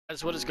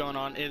Guys, what is going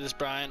on? It is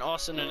Brian,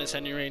 also known as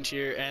Henry Range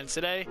here, and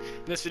today,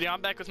 in this video, I'm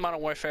back with Modern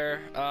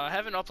Warfare. I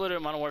haven't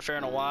uploaded Modern Warfare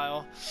in a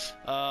while,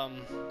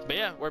 but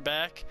yeah, we're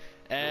back,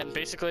 and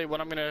basically what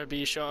I'm going to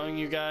be showing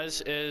you guys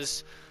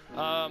is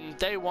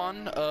day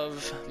one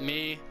of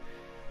me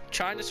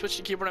trying to switch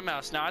to keyboard and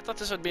mouse. Now, I thought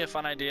this would be a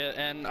fun idea,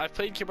 and I've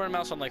played keyboard and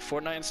mouse on like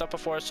Fortnite and stuff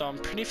before, so I'm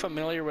pretty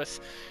familiar with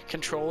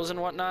controls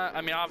and whatnot.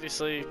 I mean,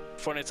 obviously,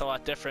 Fortnite's a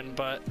lot different,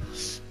 but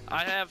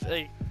I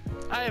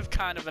have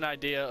kind of an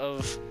idea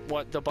of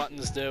what the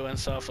buttons do and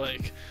stuff,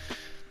 like,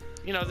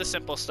 you know, the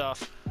simple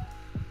stuff.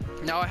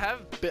 Now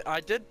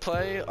I did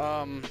play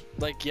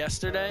like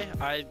yesterday.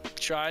 I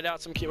tried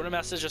out some keyboard and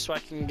mouse just so I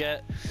can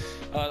get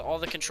all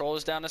the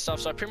controls down and stuff.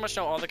 So I pretty much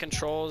know all the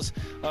controls.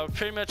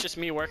 Pretty much just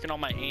me working on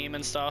my aim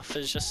and stuff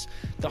is just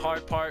the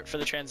hard part for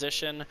the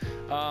transition.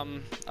 I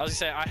was gonna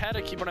say I had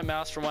a keyboard and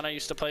mouse from when I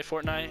used to play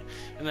Fortnite,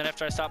 and then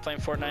after I stopped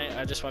playing Fortnite,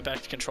 I just went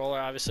back to controller,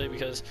 obviously,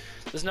 because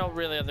there's no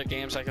really other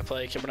games I could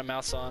play keyboard and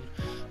mouse on.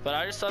 But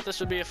I just thought this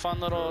would be a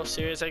fun little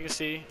series. You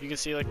can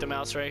see like the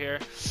mouse right here.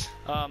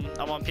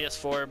 I'm on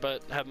PS4,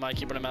 but have my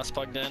keyboard and mouse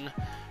plugged in.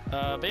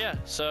 But yeah,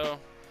 so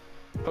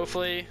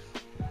hopefully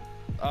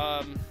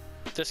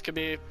this could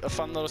be a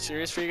fun little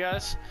series for you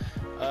guys.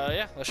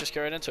 Yeah, let's just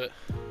get right into it.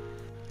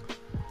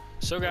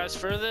 So guys,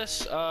 for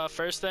this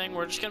first thing,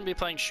 we're just gonna be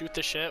playing Shoot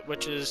the Shit,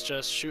 which is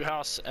just Shoot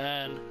House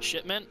and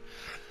Shipment.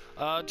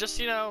 Just,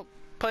 you know,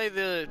 play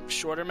the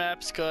shorter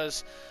maps,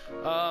 because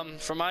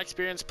from my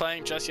experience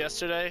playing just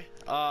yesterday,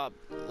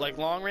 like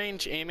long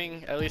range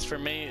aiming, at least for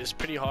me, is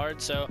pretty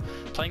hard. So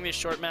playing these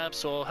short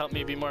maps will help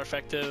me be more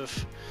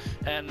effective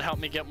and help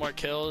me get more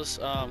kills.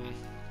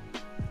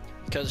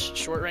 Because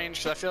short range,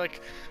 because I feel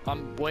like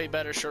I'm way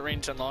better short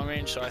range than long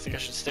range, so I think I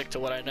should stick to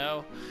what I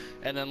know,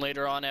 and then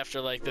later on,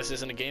 after like this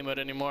isn't a game mode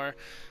anymore,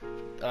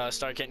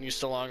 start getting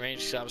used to long range,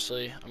 because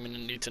obviously I'm gonna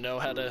need to know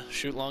how to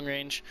shoot long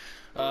range.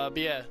 But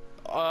yeah,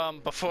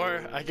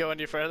 before I go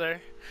any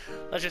further,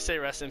 let's just say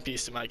rest in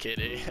peace to my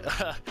KD.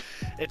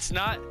 It's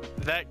not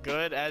that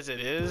good as it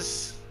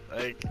is.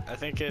 Like, I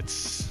think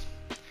it's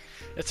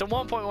a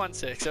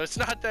 1.16, so it's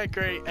not that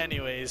great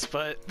anyways,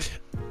 but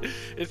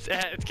it's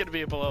gonna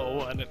be below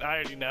 1, and I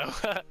already know.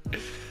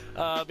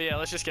 But yeah,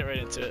 let's just get right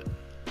into it.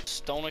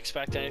 Just don't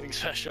expect anything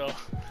special.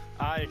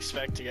 I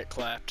expect to get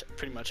clapped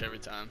pretty much every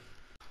time.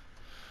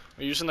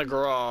 We're using the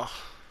Graw.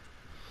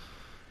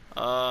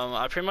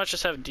 I pretty much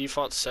just have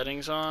default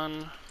settings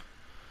on.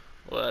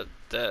 Well,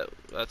 that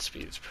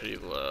speed's pretty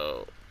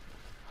low.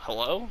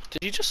 Hello?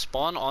 Did he just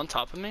spawn on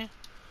top of me?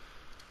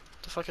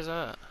 What the fuck is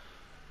that?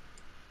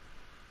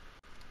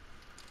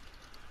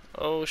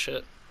 Oh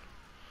shit.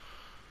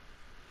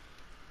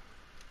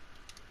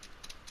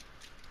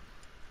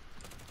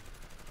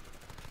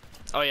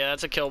 Oh yeah,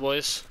 that's a kill,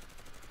 boys.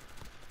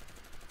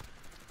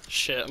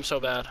 Shit, I'm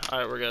so bad.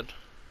 Alright, we're good.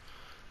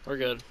 We're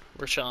good.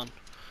 We're chilling.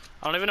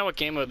 I don't even know what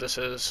game mode this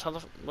is.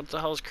 What the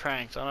hell is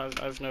cranked? I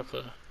have no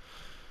clue.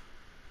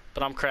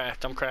 But I'm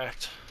cracked. I'm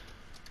cracked.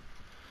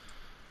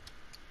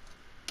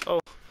 Oh,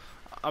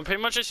 I'm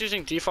pretty much just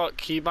using default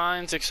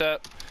keybinds,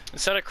 except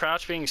instead of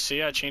crouch being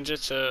C, I changed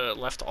it to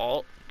left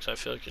alt, because I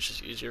feel like it's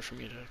just easier for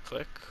me to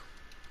click.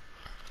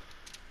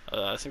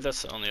 I think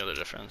that's the only other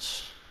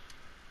difference.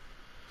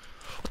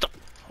 What the?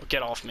 Oh,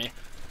 get off me.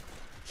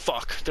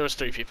 Fuck, there was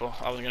 3 people.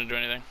 I wasn't gonna do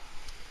anything.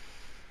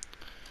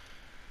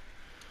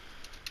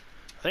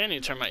 I think I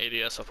need to turn my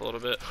ADS up a little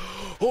bit.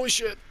 Holy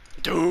shit!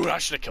 Dude, I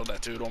should have killed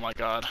that dude. Oh my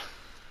god.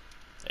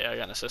 Yeah, I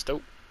got an assist.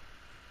 Oh.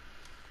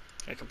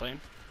 Can't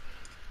complain.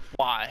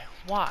 Why?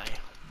 Why?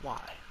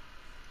 Why?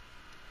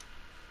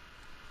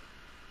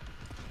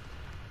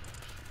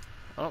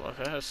 Oh,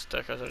 okay.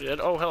 That guy's already dead.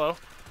 Oh, hello.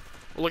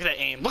 Look at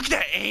that aim. Look at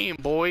that aim,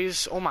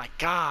 boys. Oh my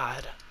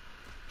god.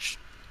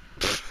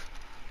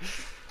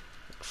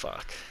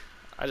 Fuck.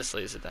 I just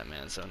lasered that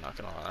man, so I'm not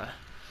gonna lie.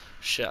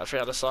 Shit, I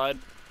forgot to slide.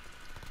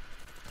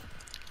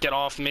 Get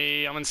off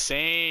me, I'm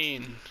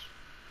insane.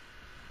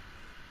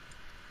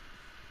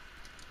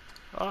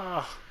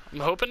 Ah, I'm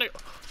hoping to.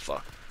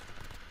 Fuck.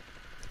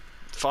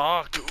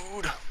 Fuck,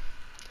 dude.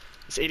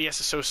 This ADS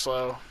is so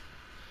slow.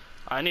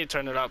 I need to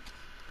turn it up.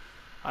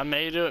 I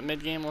may do it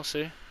mid game, we'll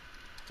see.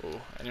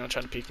 Ooh, anyone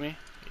trying to peek me?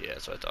 Yeah,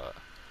 that's what I thought.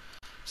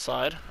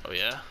 Slide. Oh,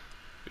 yeah.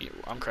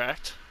 I'm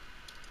cracked.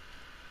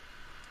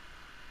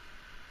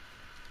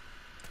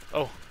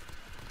 Oh.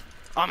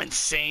 I'm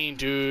insane,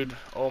 dude.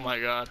 Oh my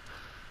god.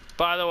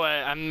 By the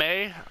way,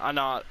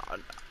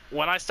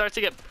 when I start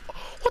to get,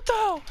 what the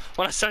hell?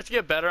 When I start to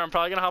get better, I'm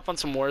probably gonna hop on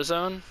some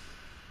Warzone.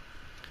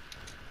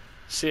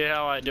 See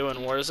how I do in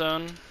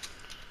Warzone.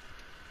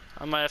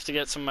 I might have to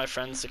get some of my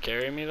friends to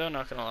carry me though,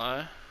 not gonna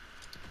lie.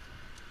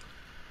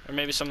 Or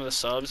maybe some of the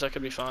subs, that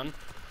could be fun.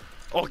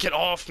 Oh, get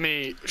off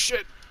me!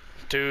 Shit!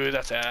 Dude,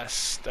 that's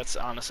ass. That's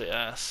honestly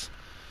ass.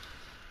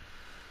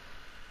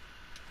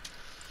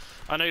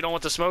 I know you don't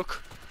want the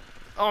smoke.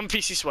 Oh, I'm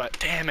PC sweat.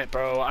 Damn it,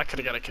 bro. I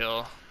could've got a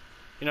kill.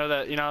 You know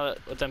that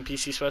what them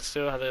PC sweats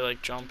do? How they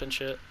like jump and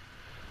shit?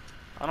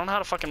 I don't know how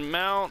to fucking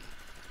mount.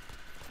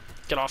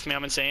 Get off me,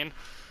 I'm insane.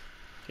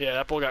 Yeah,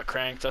 that bull got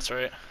cranked, that's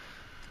right.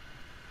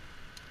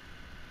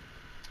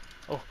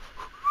 Oh.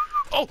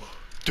 Oh!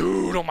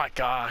 Dude, oh my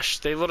gosh.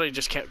 They literally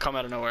just can't come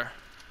out of nowhere.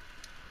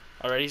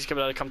 Alright, he's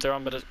gonna come through.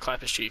 I'm gonna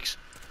clap his cheeks.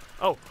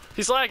 Oh,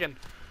 he's lagging.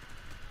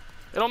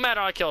 It don't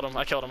matter. I killed him.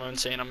 I killed him. I'm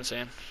insane. I'm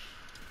insane.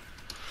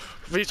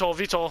 VTOL,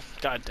 VTOL.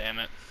 God damn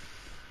it.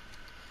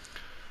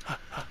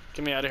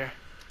 Get me out of here.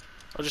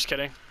 Oh, just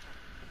kidding.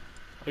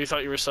 Oh, you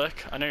thought you were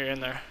slick? I know you're in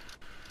there.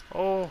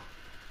 Oh.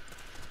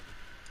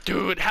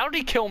 Dude, how did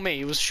he kill me?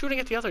 He was shooting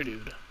at the other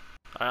dude.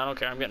 I don't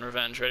care. I'm getting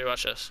revenge. Ready?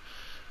 Watch this.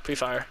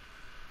 Pre-fire.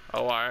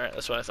 Oh, alright.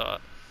 That's what I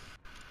thought.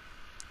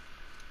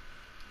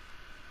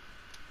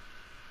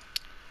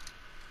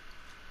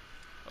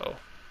 Oh.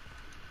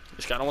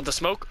 This guy don't want the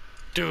smoke?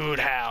 Dude,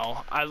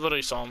 how? I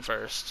literally saw him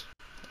first.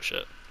 Oh,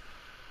 shit.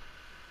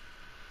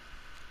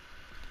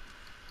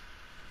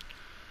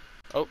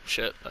 Oh,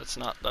 shit. That's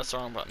the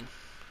wrong button.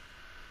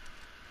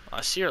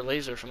 I see your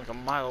laser from like a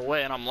mile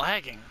away and I'm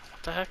lagging.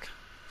 What the heck?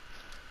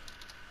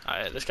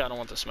 Alright, this guy don't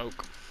want the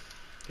smoke.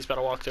 He's about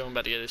to walk through and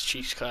about to get his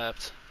cheeks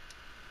clapped.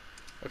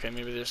 Okay,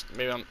 maybe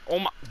I'm, oh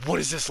my, what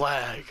is this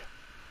lag?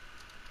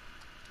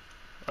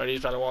 Alright, he's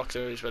about to walk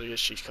through, he's about to get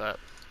his cheeks clapped.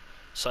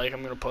 Psych,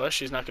 I'm gonna push,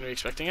 he's not gonna be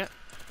expecting it.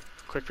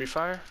 Quick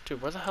pre-fire.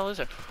 Dude, where the hell is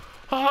it?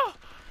 Ah!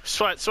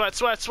 Sweat, sweat,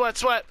 sweat, sweat,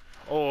 sweat!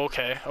 Oh,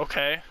 okay,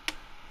 okay.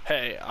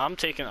 Hey, I'm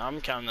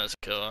counting that as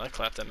a kill. I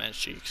clapped that man's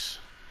cheeks.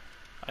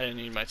 I didn't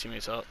need my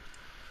teammates help.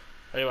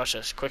 Ready, watch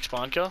this. Quick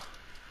spawn kill.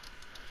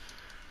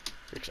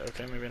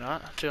 Okay, maybe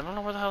not. Dude, I don't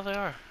know where the hell they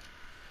are.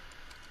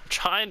 I'm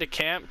trying to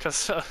camp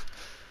because.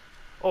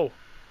 Oh,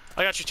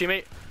 I got you,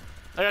 teammate.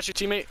 I got you,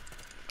 teammate.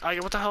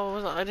 What the hell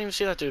was that? I didn't even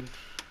see that dude.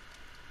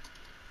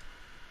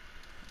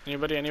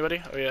 Anybody?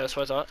 Anybody? Oh yeah, that's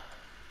what I thought.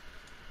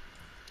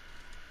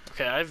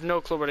 Okay, I have no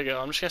clue where to go.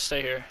 I'm just gonna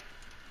stay here.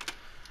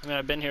 I mean,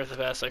 I've been here for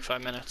the past like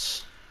 5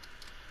 minutes.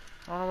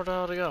 I don't know where the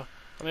hell to go.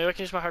 Oh, maybe I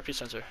can use my heartbeat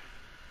sensor.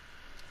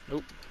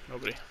 Nope,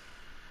 nobody.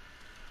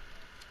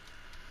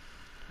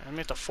 I'm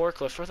at the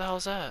forklift. Where the hell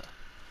is that?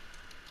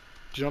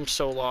 Dude, I'm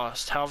so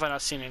lost. How have I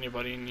not seen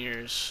anybody in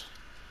years?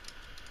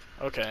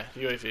 Okay,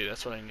 UAV.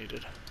 That's what I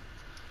needed.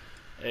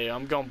 Hey,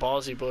 I'm going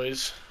ballsy,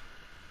 boys.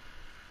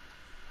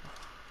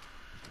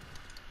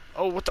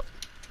 Oh, what the?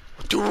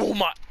 Dude, oh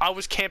my! I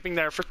was camping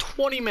there for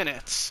 20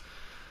 minutes.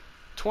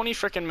 20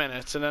 freaking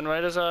minutes, and then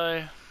right as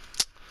I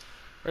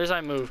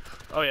move.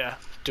 Oh yeah,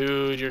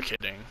 dude, you're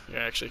kidding.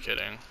 You're actually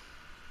kidding.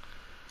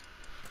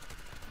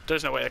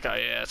 There's no way that guy.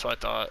 Yeah, that's what I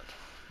thought.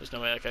 There's no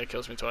way that guy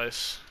kills me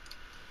twice.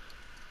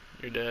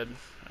 You're dead,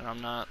 and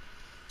I'm not.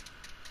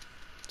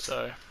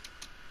 Sorry.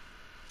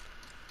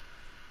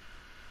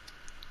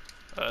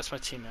 Oh, that's my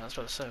teammate. I was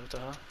about to say, what the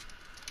hell?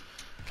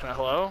 Can I?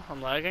 Hello?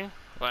 I'm lagging.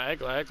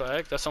 Lag, lag,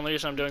 lag. That's the only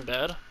reason I'm doing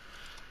bad. It's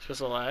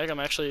because of the lag. I'm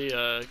actually.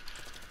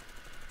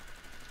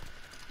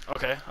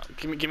 Okay,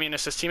 give me an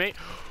assist, teammate.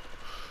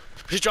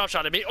 He drop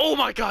shot at me. Oh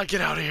my god,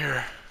 get out of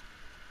here.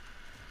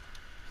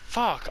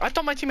 Fuck, I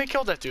thought my teammate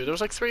killed that dude. There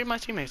was like 3 of my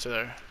teammates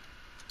there.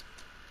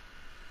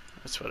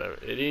 That's whatever.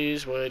 It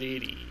is what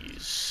it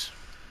is.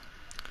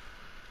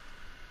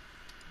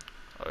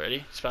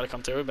 Already? He's about to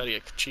come through. We're about to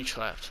get cheek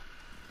clapped.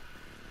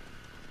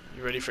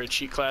 You ready for a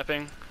cheek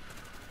clapping?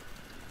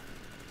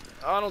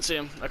 Oh, I don't see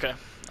him. Okay,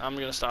 I'm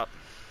gonna stop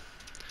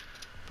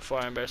before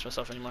I embarrass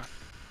myself anymore.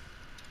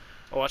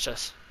 Oh, watch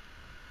this.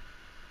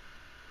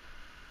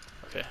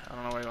 Okay, I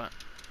don't know where he went.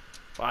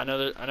 Well, I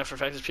know for a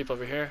fact there's people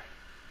over here.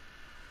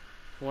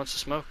 Who wants to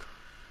smoke?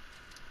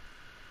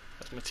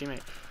 That's my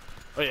teammate.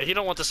 Oh yeah, he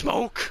don't want the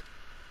smoke.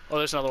 Oh,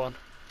 there's another one.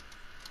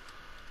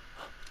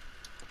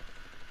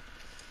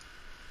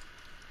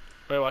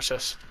 Wait, watch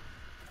this.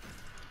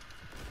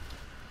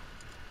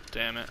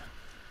 Damn it.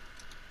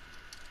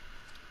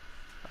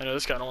 I know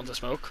this guy don't want the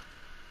smoke.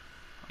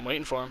 I'm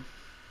waiting for him.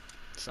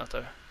 It's not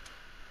there.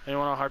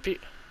 Anyone on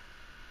heartbeat?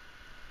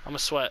 I'm a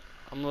sweat.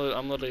 I'm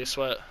literally a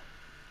sweat.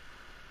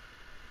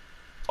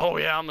 Oh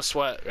yeah, I'm a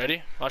sweat.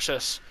 Ready? Watch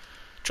this.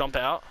 Jump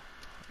out.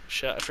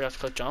 Shit, I forgot to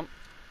click jump.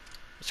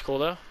 It's cool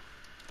though.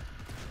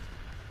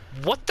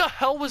 What the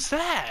hell was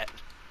that?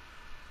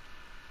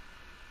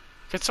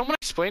 Can someone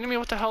explain to me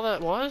what the hell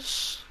that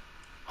was?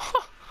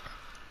 Huh.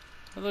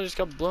 I literally just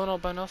got blown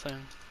up by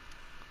nothing.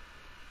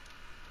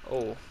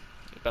 Oh,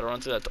 you better run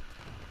through that.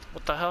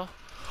 What the hell?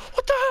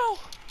 What the hell?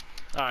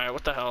 Alright,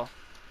 what the hell?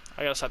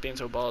 I gotta stop being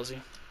so ballsy.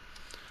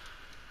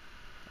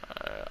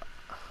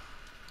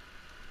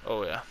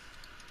 Oh yeah.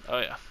 Oh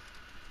yeah.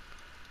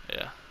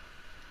 Yeah.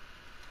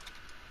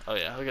 Oh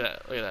yeah, look at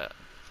that, look at that.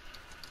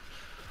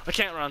 I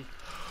can't run.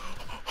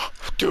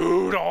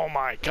 Dude, oh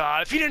my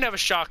god. If he didn't have a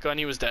shotgun,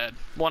 he was dead.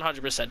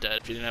 100% dead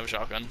if he didn't have a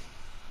shotgun.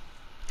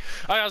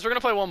 Alright guys, we're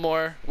gonna play one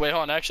more. Wait,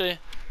 hold on, actually.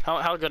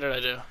 How good did I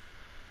do?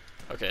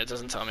 Okay, it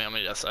doesn't tell me how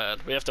many deaths I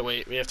had. We have to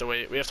wait, we have to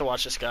wait. We have to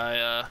watch this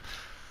guy,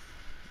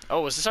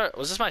 Oh, was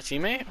this my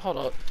teammate? Hold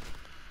up.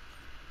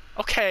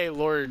 Okay,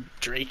 Lord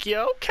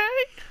Drakeo,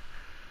 okay?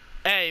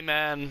 Hey,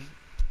 man.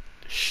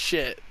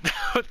 Shit.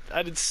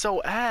 I did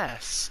so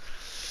ass.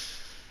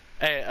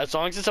 Hey, as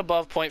long as it's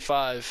above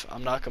 0.5,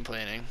 I'm not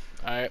complaining.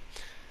 Alright.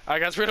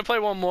 Alright, guys, we're gonna play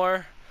one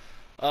more.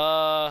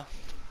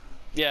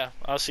 Yeah,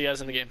 I'll see you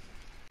guys in the game.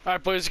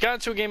 Alright, boys, got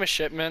into a game of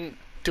shipment.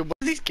 Dude, what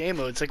are these game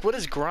modes? Like, what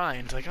is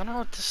grind? Like, I don't know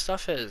what this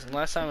stuff is. And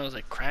last time it was,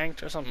 like,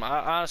 cranked or something.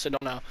 I honestly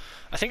don't know.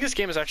 I think this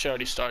game has actually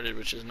already started,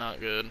 which is not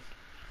good.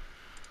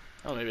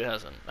 Oh, maybe it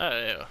hasn't. Oh,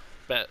 yeah.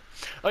 Bet.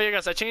 Oh, yeah,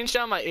 guys, I changed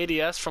down my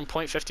ADS from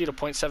 0.50 to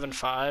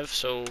 0.75,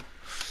 so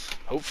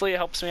hopefully it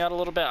helps me out a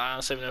little bit. I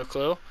honestly have no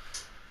clue.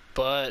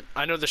 But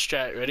I know the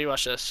strat. Ready?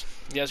 Watch this.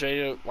 You guys ready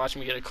to watch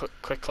me get a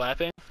quick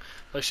clapping?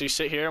 Like, so you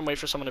sit here and wait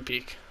for someone to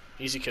peek.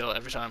 Easy kill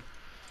every time.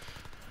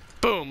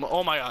 Boom!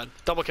 Oh, my God.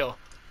 Double kill.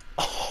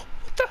 Oh,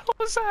 what the hell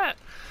was that?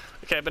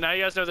 Okay, but now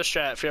you guys know the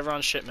strat if you're ever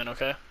on shipment,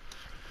 okay?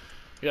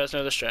 You guys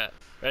know the strat.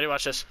 Ready?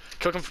 Watch this.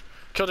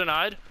 Kill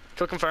denied.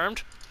 Kill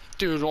confirmed.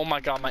 Dude, oh my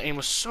God, my aim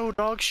was so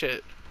dog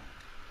shit.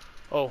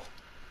 Oh.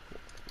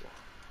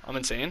 I'm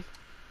insane.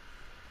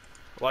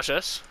 Watch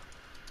this.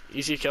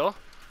 Easy kill.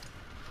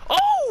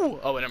 Oh!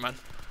 Oh, wait, never mind.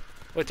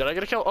 Wait, did I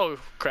get a kill? Oh,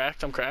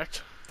 cracked. I'm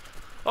cracked.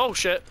 Oh,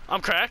 shit.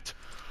 I'm cracked.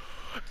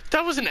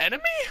 That was an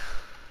enemy?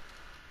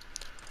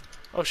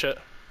 Oh, shit.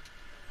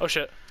 Oh,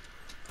 shit.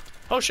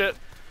 Oh, shit.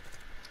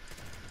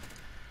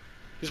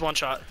 He's one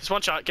shot. He's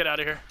one shot. Get out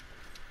of here.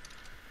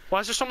 Why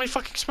is there so many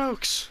fucking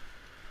smokes?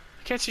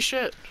 I can't see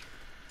shit.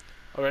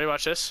 Oh, ready?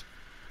 Watch this.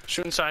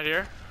 Shoot inside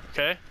here.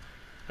 Okay.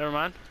 Never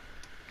mind.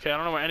 Okay, I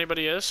don't know where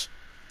anybody is.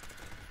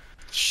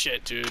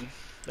 Shit, dude.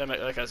 That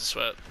guy's a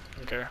sweat. I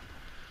don't care.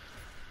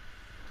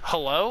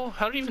 Hello?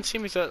 How did he even see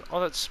me with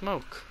all that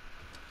smoke?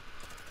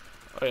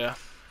 Oh, yeah.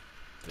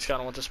 This guy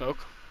don't want the smoke.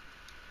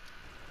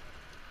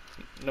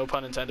 No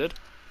pun intended.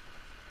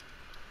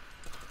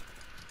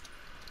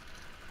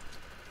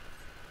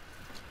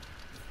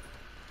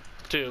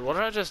 Dude, what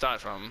did I just die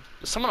from?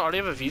 Does someone already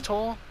have a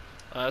VTOL?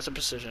 That's a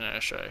precision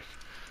airstrike.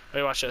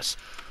 Hey, watch this.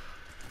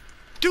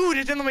 Dude,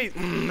 it didn't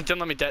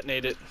let me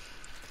detonate it.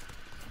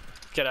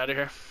 Get out of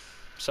here.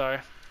 Sorry.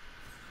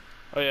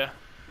 Oh yeah.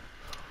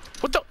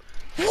 What the?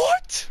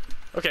 What?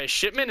 Okay,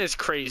 shipment is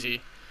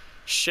crazy.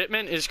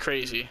 Shipment is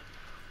crazy.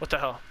 What the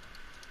hell?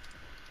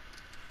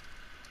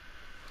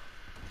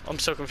 I'm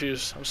so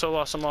confused. I'm so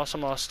lost. I'm lost.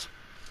 I'm lost.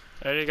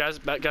 Ready, guys?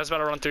 Guys about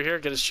to run through here.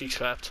 Get his cheeks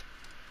clapped.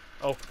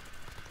 Oh.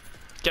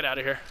 Get out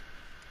of here.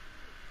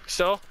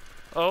 Still?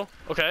 Oh,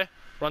 okay.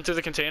 Run through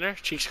the container.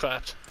 Cheeks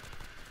clapped.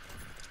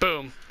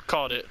 Boom.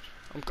 Called it.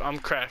 I'm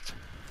cracked.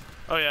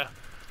 Oh, yeah.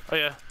 Oh,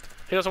 yeah.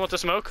 He doesn't want the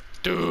smoke?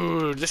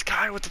 Dude, this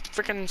guy with the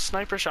freaking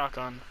sniper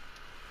shotgun.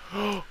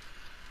 I'm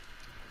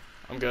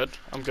good.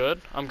 I'm good.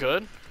 I'm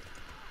good.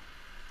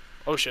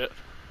 Oh, shit.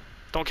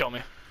 Don't kill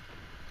me.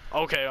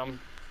 Okay, I'm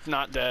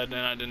not dead,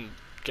 and I didn't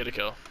get a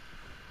kill.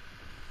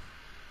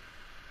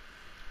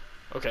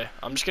 Okay,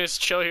 I'm just gonna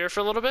chill here for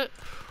a little bit.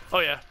 Oh,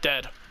 yeah.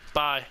 Dead.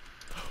 Bye.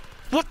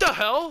 What the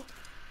hell?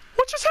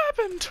 What just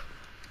happened?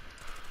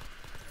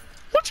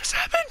 What just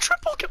happened?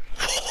 Triple kill.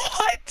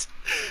 What?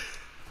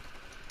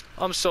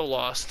 I'm so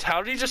lost.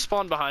 How did he just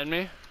spawn behind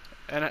me?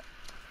 And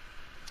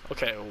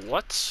okay,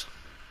 what?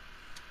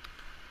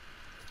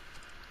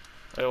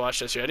 Wait, watch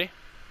this. You ready?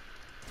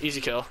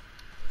 Easy kill.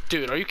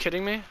 Dude, are you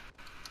kidding me?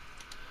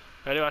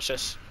 Ready? Watch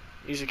this.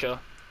 Easy kill.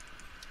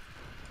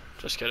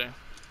 Just kidding.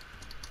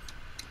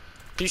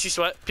 PC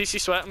sweat. PC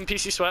sweat. I'm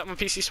PC sweat. I'm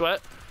PC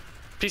sweat.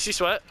 PC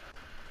sweat.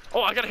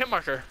 Oh, I got a hit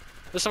marker.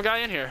 There's some guy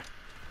in here.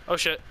 Oh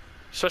shit.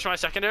 Switch my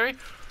secondary.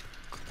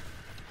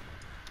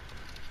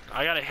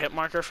 I got a hit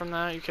marker from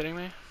that. Are you kidding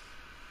me?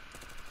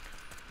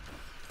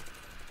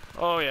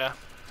 Oh yeah.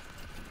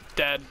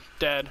 Dead.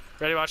 Dead.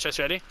 Ready? Watch this.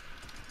 Ready?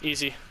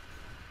 Easy.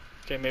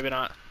 Okay, maybe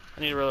not.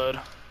 I need to reload.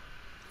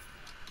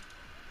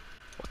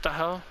 What the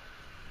hell?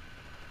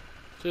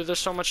 Dude, there's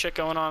so much shit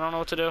going on. I don't know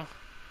what to do.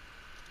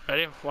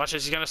 Ready? Watch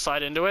this. He's gonna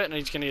slide into it and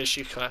he's gonna get his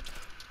sheet clapped.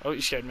 Oh,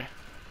 you scared me.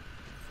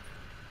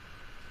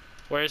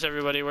 Where is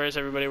everybody? Where is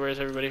everybody? Where is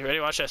everybody? Ready?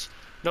 Watch this.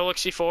 No look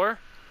C4.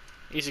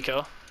 Easy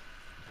kill.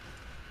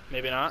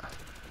 Maybe not.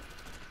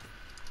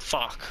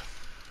 Fuck.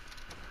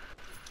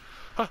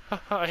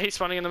 I hate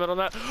spawning in the middle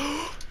of that.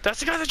 That's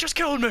the guy that just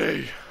killed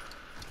me!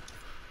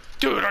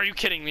 Dude, are you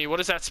kidding me? What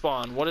is that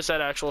spawn? What is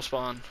that actual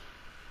spawn?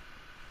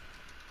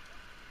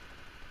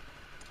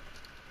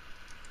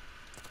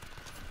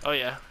 Oh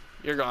yeah,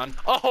 you're gone.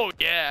 Oh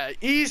yeah,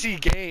 easy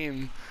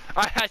game.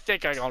 I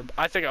think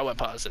I went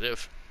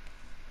positive.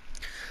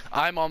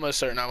 I'm almost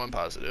certain I went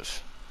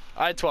positive.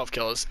 I had 12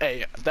 kills.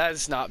 Hey, that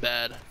is not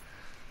bad.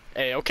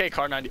 Hey, okay,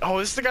 Car 90. Oh,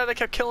 this is the guy that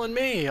kept killing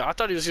me. I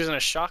thought he was using a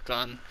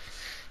shotgun.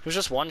 He was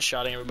just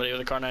one-shotting everybody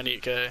with a Car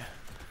 98K.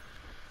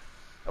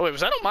 Oh, wait,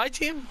 was that on my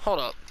team? Hold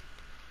up.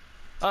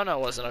 Oh, no,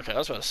 it wasn't. Okay, I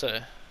was about to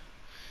say.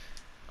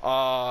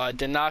 Oh, I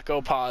did not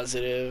go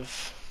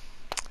positive.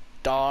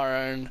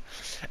 Darn.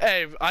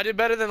 Hey, I did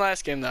better than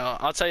last game, though.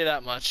 I'll tell you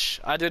that much.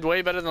 I did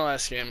way better than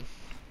last game.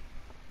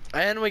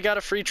 And we got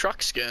a free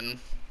truck skin.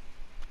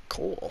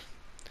 Cool.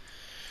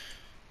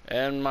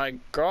 And my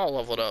girl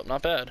leveled up.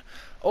 Not bad.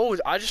 Oh,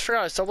 I just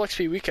forgot it's double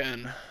XP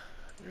weekend.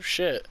 Oh,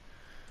 shit.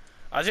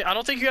 I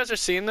don't think you guys are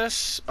seeing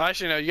this.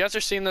 Actually, no. You guys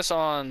are seeing this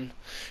on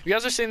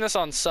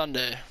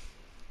Sunday.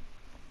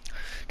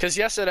 Because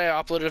yesterday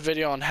I uploaded a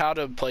video on how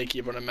to play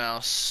keyboard and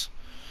mouse.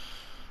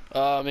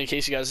 in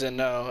case you guys didn't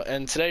know.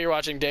 And today you're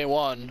watching day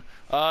 1.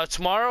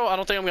 Tomorrow, I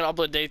don't think I'm going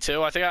to upload day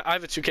 2. I think I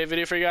have a 2K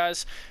video for you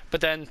guys.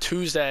 But then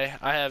Tuesday,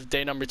 I have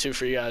day number 2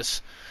 for you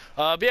guys.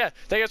 But yeah,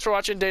 thank you guys for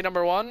watching day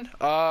number 1.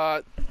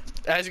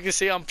 As you can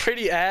see, I'm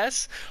pretty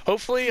ass.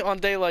 Hopefully on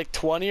day like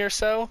 20 or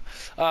so,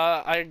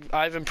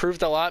 I've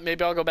improved a lot.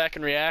 Maybe I'll go back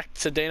and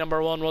react to day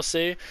number 1. We'll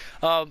see.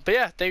 But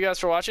yeah, thank you guys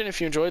for watching.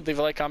 If you enjoyed, leave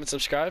a like, comment,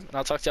 subscribe, and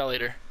I'll talk to y'all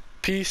later.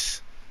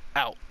 Peace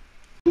out.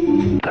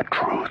 The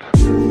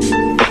truth.